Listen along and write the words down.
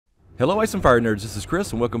Hello Ice and Fire Nerds, this is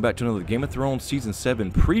Chris and welcome back to another Game of Thrones Season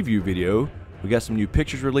 7 preview video. We got some new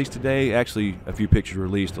pictures released today, actually a few pictures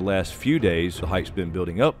released the last few days. The hype's been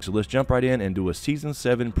building up, so let's jump right in and do a Season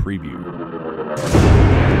 7 preview.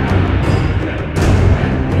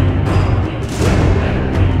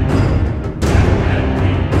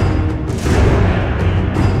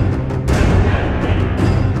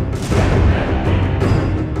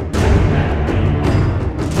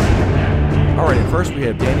 First, we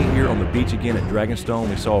have Dany here on the beach again at Dragonstone.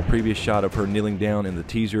 We saw a previous shot of her kneeling down in the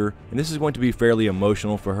teaser, and this is going to be fairly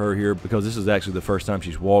emotional for her here because this is actually the first time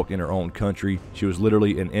she's walked in her own country. She was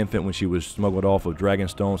literally an infant when she was smuggled off of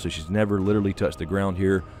Dragonstone, so she's never literally touched the ground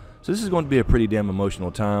here. So this is going to be a pretty damn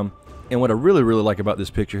emotional time. And what I really like about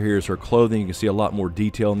this picture here is her clothing. You can see a lot more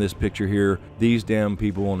detail in this picture here. These damn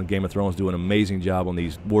people on Game of Thrones do an amazing job on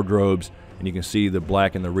these wardrobes, and you can see the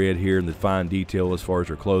black and the red here and the fine detail as far as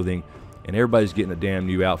her clothing. And everybody's getting a damn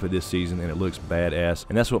new outfit this season, and it looks badass.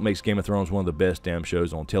 And that's what makes Game of Thrones one of the best damn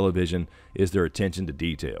shows on television, is their attention to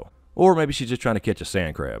detail. Or maybe she's just trying to catch a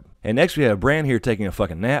sand crab. And next we have Bran here taking a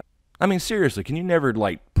fucking nap. I mean, seriously, can you never,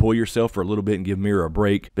 like, pull yourself for a little bit and give Mira a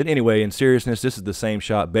break? But anyway, in seriousness, this is the same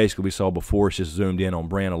shot basically we saw before. It's just zoomed in on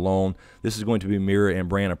Bran alone. This is going to be Mira and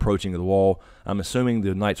Bran approaching the wall. I'm assuming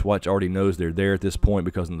the Night's Watch already knows they're there at this point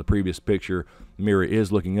because in the previous picture, Mira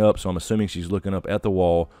is looking up, so I'm assuming she's looking up at the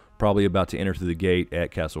wall, probably about to enter through the gate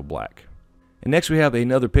at Castle Black. And next we have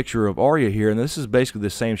another picture of Arya here, and this is basically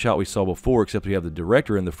the same shot we saw before, except we have the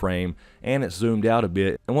director in the frame, and it's zoomed out a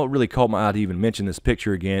bit. And what really caught my eye to even mention this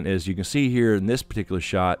picture again is you can see here in this particular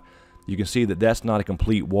shot, you can see that that's not a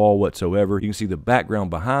complete wall whatsoever. You can see the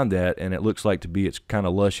background behind that, and it looks like to be it's kind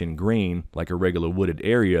of lush and green, like a regular wooded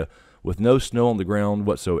area, with no snow on the ground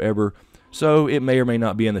whatsoever. So it may or may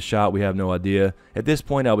not be in the shot, we have no idea. At this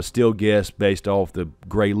point I would still guess based off the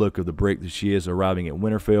gray look of the brick that she is arriving at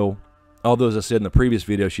Winterfell. Although as I said in the previous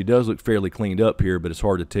video, she does look fairly cleaned up here, but it's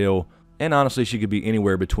hard to tell. And honestly, she could be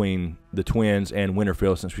anywhere between the twins and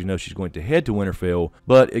Winterfell since we know she's going to head to Winterfell.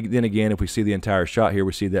 But then again, if we see the entire shot here,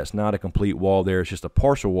 we see that's not a complete wall there, it's just a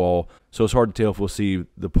partial wall. So it's hard to tell if we'll see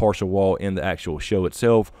the partial wall in the actual show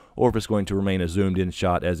itself, or if it's going to remain a zoomed in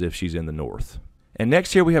shot as if she's in the north. And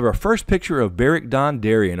next here we have our first picture of Beric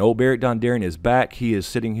Dondarrion. Old Beric Dondarrion is back. He is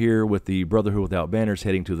sitting here with the Brotherhood Without Banners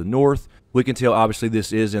heading to the north. We can tell obviously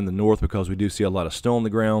this is in the north because we do see a lot of snow on the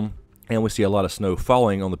ground. And we see a lot of snow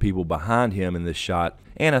falling on the people behind him in this shot.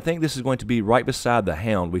 And I think this is going to be right beside the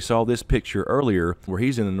Hound. We saw this picture earlier where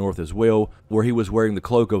he's in the north as well, where he was wearing the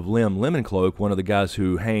cloak of Lemoncloak, one of the guys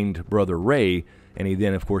who hanged Brother Ray. And he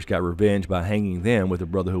then, of course, got revenge by hanging them with the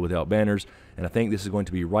Brotherhood Without Banners. And I think this is going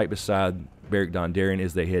to be right beside Beric Dondarrion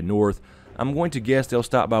as they head north. I'm going to guess they'll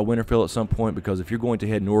stop by Winterfell at some point because if you're going to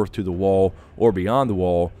head north to the wall or beyond the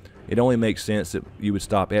wall, it only makes sense that you would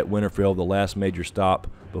stop at Winterfell, the last major stop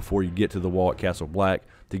before you get to the wall at Castle Black,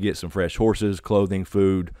 to get some fresh horses, clothing,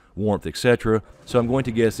 food, warmth, etc. So I'm going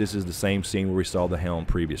to guess this is the same scene where we saw the Hound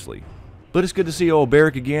previously. But it's good to see old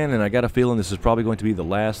Beric again, and I got a feeling this is probably going to be the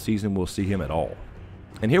last season we'll see him at all.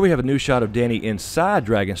 And here we have a new shot of Dany inside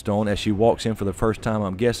Dragonstone as she walks in for the first time,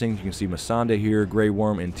 I'm guessing. You can see Missandei here, Grey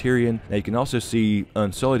Worm, and Tyrion. Now you can also see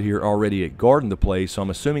Unsullied here already at guarding the place, so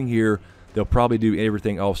I'm assuming here they'll probably do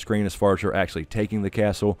everything off screen as far as her actually taking the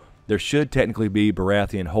castle. There should technically be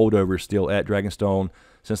Baratheon holdovers still at Dragonstone,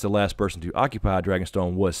 since the last person to occupy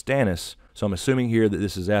Dragonstone was Stannis. So I'm assuming here that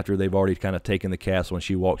this is after they've already kind of taken the castle and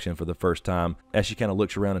she walks in for the first time as she kind of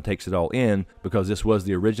looks around and takes it all in, because this was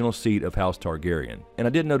the original seat of House Targaryen. And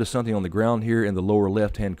I did notice something on the ground here in the lower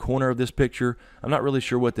left-hand corner of this picture. I'm not really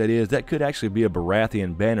sure what that is. That could actually be a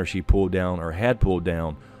Baratheon banner she pulled down or had pulled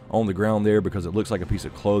down on the ground there because it looks like a piece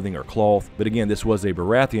of clothing or cloth. But again, this was a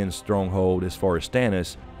Baratheon stronghold as far as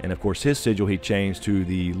Stannis, and of course his sigil he changed to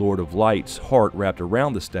the Lord of Light's heart wrapped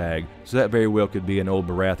around the stag, so that very well could be an old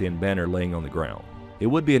Baratheon banner laying on the ground. It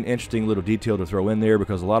would be an interesting little detail to throw in there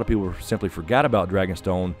because a lot of people simply forgot about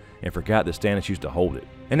Dragonstone and forgot that Stannis used to hold it.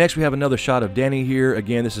 And next we have another shot of Dany here.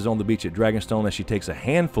 Again, this is on the beach at Dragonstone as she takes a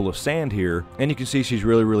handful of sand here. And you can see she's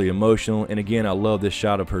really emotional. And again, I love this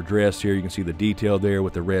shot of her dress here. You can see the detail there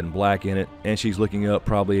with the red and black in it. And she's looking up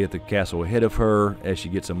probably at the castle ahead of her as she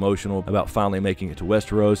gets emotional about finally making it to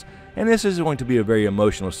Westeros. And this is going to be a very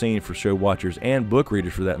emotional scene for show watchers and book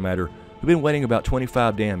readers for that matter, who've been waiting about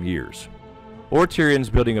 25 damn years. Or Tyrion's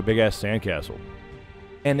building a big-ass sandcastle.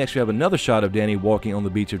 And next we have another shot of Dany walking on the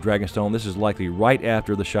beach of Dragonstone. This is likely right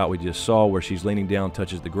after the shot we just saw where she's leaning down,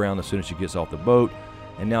 touches the ground as soon as she gets off the boat.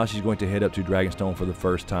 And now she's going to head up to Dragonstone for the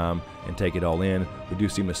first time and take it all in. We do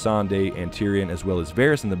see Missandei and Tyrion as well as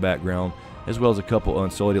Varys in the background, as well as a couple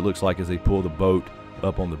Unsullied it looks like as they pull the boat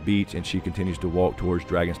up on the beach, and she continues to walk towards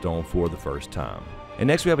Dragonstone for the first time. And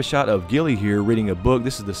next we have a shot of Gilly here reading a book.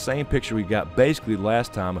 This is the same picture we got basically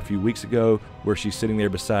last time a few weeks ago, where she's sitting there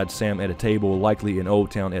beside Sam at a table, likely in Old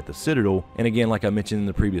Town at the Citadel. And again, like I mentioned in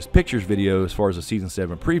the previous pictures video, as far as the Season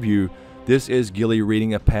 7 preview, this is Gilly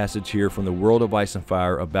reading a passage here from the World of Ice and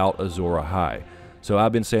Fire about Azor Ahai. So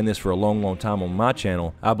I've been saying this for a long time on my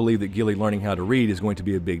channel. I believe that Gilly learning how to read is going to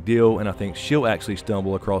be a big deal, and I think she'll actually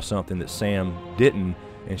stumble across something that Sam didn't,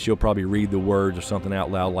 and she'll probably read the words or something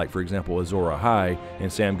out loud, like for example Azor Ahai,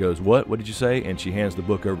 and Sam goes, what did you say? And she hands the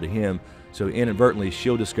book over to him, so inadvertently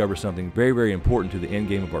she'll discover something very important to the end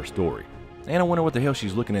game of our story. And I wonder what the hell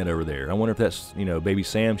she's looking at over there. I wonder if that's, you know, baby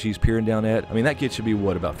Sam she's peering down at. I mean, that kid should be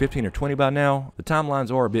what, about 15 or 20 by now? The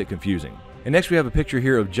timelines are a bit confusing. And next we have a picture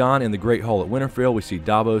here of Jon in the Great Hall at Winterfell. We see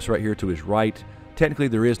Davos right here to his right. Technically,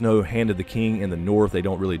 there is no Hand of the King in the north. They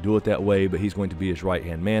don't really do it that way, but he's going to be his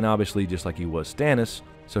right-hand man, obviously, just like he was Stannis.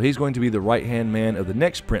 So he's going to be the right-hand man of the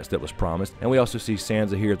next prince that was promised. And we also see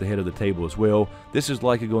Sansa here at the head of the table as well. This is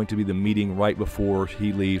likely going to be the meeting right before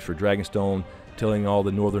he leaves for Dragonstone, telling all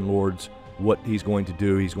the Northern Lords what he's going to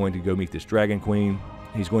do. He's going to go meet this Dragon Queen.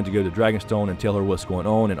 He's going to go to Dragonstone and tell her what's going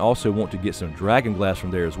on, and also want to get some dragon glass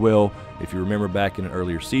from there as well. If you remember back in an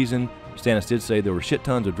earlier season, Stannis did say there were shit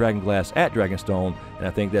tons of dragon glass at Dragonstone, and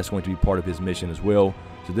I think that's going to be part of his mission as well.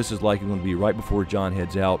 So this is likely going to be right before Jon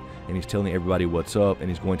heads out, and he's telling everybody what's up, and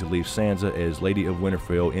he's going to leave Sansa as Lady of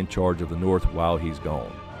Winterfell in charge of the North while he's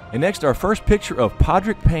gone. And next, our first picture of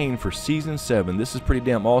Podrick Payne for Season 7. This is pretty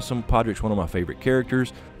damn awesome. Podrick's one of my favorite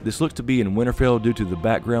characters. This looks to be in Winterfell due to the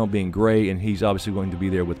background being gray, and he's obviously going to be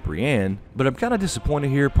there with Brienne. But I'm kind of disappointed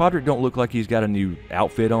here. Podrick don't look like he's got a new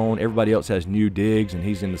outfit on. Everybody else has new digs, and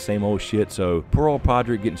he's in the same old shit. So poor old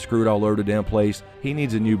Podrick getting screwed all over the damn place. He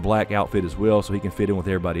needs a new black outfit as well so he can fit in with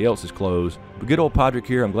everybody else's clothes. But good old Podrick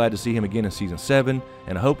here. I'm glad to see him again in Season 7,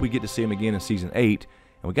 and I hope we get to see him again in Season 8.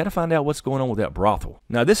 And we got to find out what's going on with that brothel.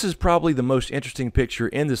 Now, this is probably the most interesting picture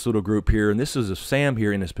in this little group here, and this is of Sam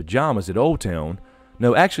here in his pajamas at Old Town.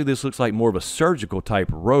 No, actually, this looks like more of a surgical type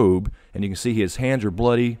robe, and you can see his hands are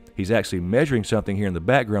bloody. He's actually measuring something here in the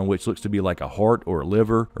background, which looks to be like a heart or a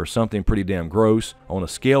liver or something pretty damn gross on a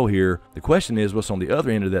scale here. The question is what's on the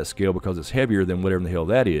other end of that scale, because it's heavier than whatever the hell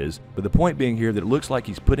that is. But the point being here that it looks like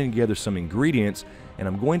he's putting together some ingredients, and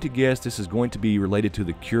I'm going to guess this is going to be related to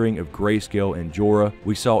the curing of Grayscale and Jorah.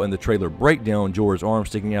 We saw in the trailer breakdown Jorah's arm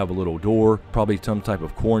sticking out of a little door, probably some type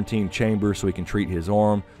of quarantine chamber so he can treat his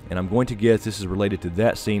arm. And I'm going to guess this is related to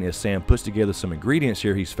that scene as Sam puts together some ingredients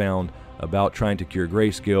here he's found about trying to cure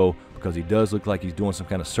Grayscale, because he does look like he's doing some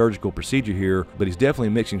kind of surgical procedure here, but he's definitely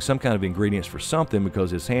mixing some kind of ingredients for something,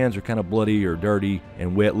 because his hands are kind of bloody or dirty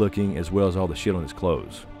and wet looking, as well as all the shit on his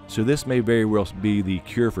clothes. So this may very well be the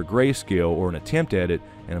cure for Grayscale, or an attempt at it,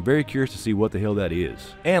 and I'm very curious to see what the hell that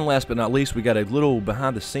is. And last but not least, we got a little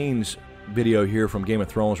behind the scenes video here from Game of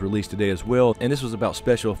Thrones released today as well, and this was about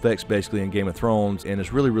special effects basically in Game of Thrones, and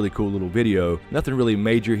it's really cool little video. Nothing really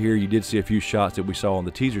major here. You did see a few shots that we saw in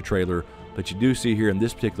the teaser trailer, but you do see here in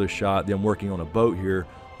this particular shot them working on a boat here.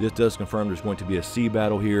 This does confirm there's going to be a sea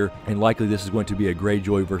battle here, and likely this is going to be a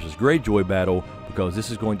Greyjoy versus Greyjoy battle, because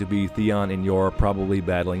this is going to be Theon and Yara probably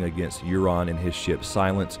battling against Euron and his ship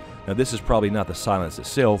Silence. Now this is probably not the Silence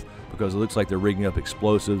itself, because it looks like they're rigging up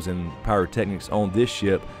explosives and pyrotechnics on this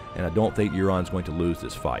ship, and I don't think Euron's going to lose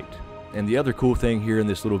this fight. And the other cool thing here in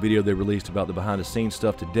this little video they released about the behind the scenes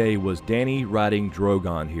stuff today was Dany riding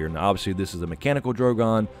Drogon here. Now obviously this is a mechanical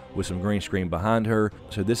Drogon with some green screen behind her.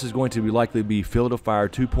 So this is going to be likely be Field of Fire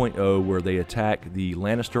 2.0, where they attack the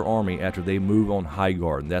Lannister army after they move on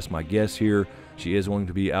Highgarden. And that's my guess here. She is going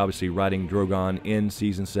to be obviously riding Drogon in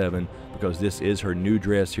Season 7, because this is her new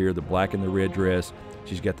dress here, the black and the red dress.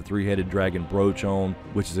 She's got the three-headed dragon brooch on,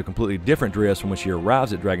 which is a completely different dress from when she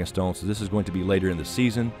arrives at Dragonstone. So this is going to be later in the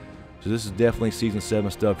season. So this is definitely Season 7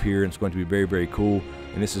 stuff here, and it's going to be very cool.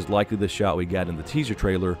 And this is likely the shot we got in the teaser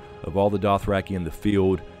trailer of all the Dothraki in the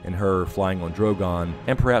field and her flying on Drogon,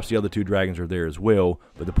 and perhaps the other two dragons are there as well.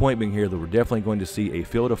 But the point being here that we're definitely going to see a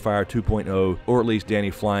Field of Fire 2.0, or at least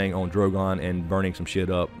Dany flying on Drogon and burning some shit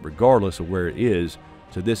up regardless of where it is.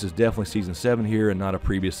 So this is definitely Season 7 here, and not a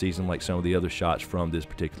previous season like some of the other shots from this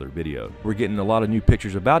particular video. We're getting a lot of new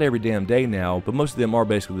pictures about every damn day now, but most of them are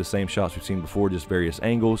basically the same shots we've seen before, just various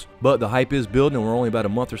angles. But the hype is building, and we're only about a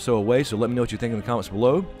month or so away, so let me know what you think in the comments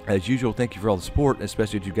below. As usual, thank you for all the support,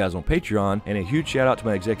 especially to you guys on Patreon, and a huge shout out to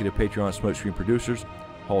my executive Patreon smokescreen producers,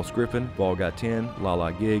 Griffin, Ball Guy 10,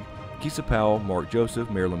 Lala Gig, Kissa Powell, Marc Joseph,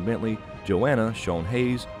 Marylin Bentley, JoAnna, Sean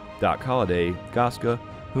Hayes, Doc Holliday, Goska,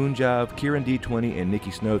 HoonJive, Kieran D20, and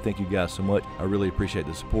Nicki Snow. Thank you guys so much. I really appreciate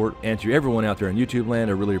the support. And to everyone out there in YouTube land,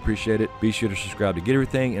 I really appreciate it. Be sure to subscribe to get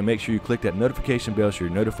everything, and make sure you click that notification bell so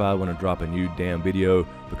you're notified when I drop a new damn video,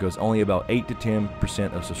 because only about 8 to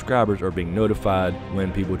 10% of subscribers are being notified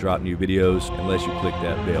when people drop new videos unless you click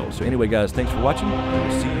that bell. So anyway guys, thanks for watching,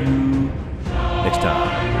 and we'll see you next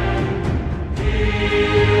time.